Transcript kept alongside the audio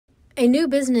A new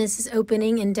business is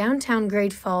opening in downtown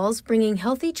Great Falls, bringing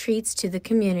healthy treats to the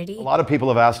community. A lot of people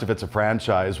have asked if it's a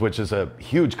franchise, which is a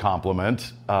huge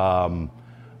compliment.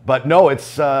 But no,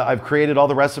 I've created all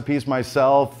the recipes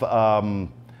myself. I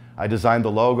designed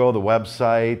the logo, the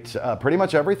website, pretty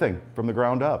much everything from the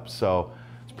ground up. So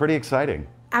it's pretty exciting.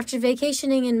 After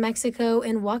vacationing in Mexico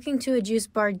and walking to a juice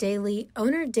bar daily,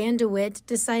 owner Dan DeWitt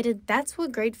decided that's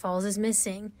what Great Falls is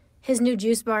missing. His new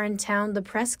juice bar in town, the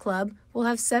Press Club, will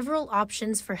have several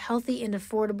options for healthy and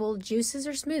affordable juices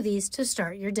or smoothies to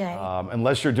start your day.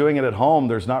 Unless you're doing it at home,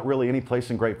 there's not really any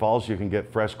place in Great Falls you can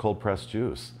get fresh, cold-pressed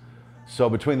juice. So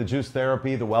between the juice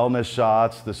therapy, the wellness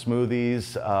shots, the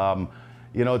smoothies,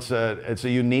 you know, it's a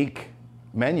unique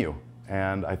menu,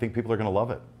 and I think people are going to love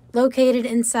it. Located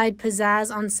inside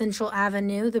Pizzazz on Central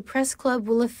Avenue, the Press Club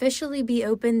will officially be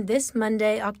open this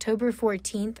Monday, October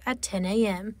 14th at 10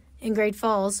 a.m. In Great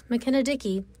Falls, McKenna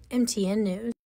Dickey, MTN News.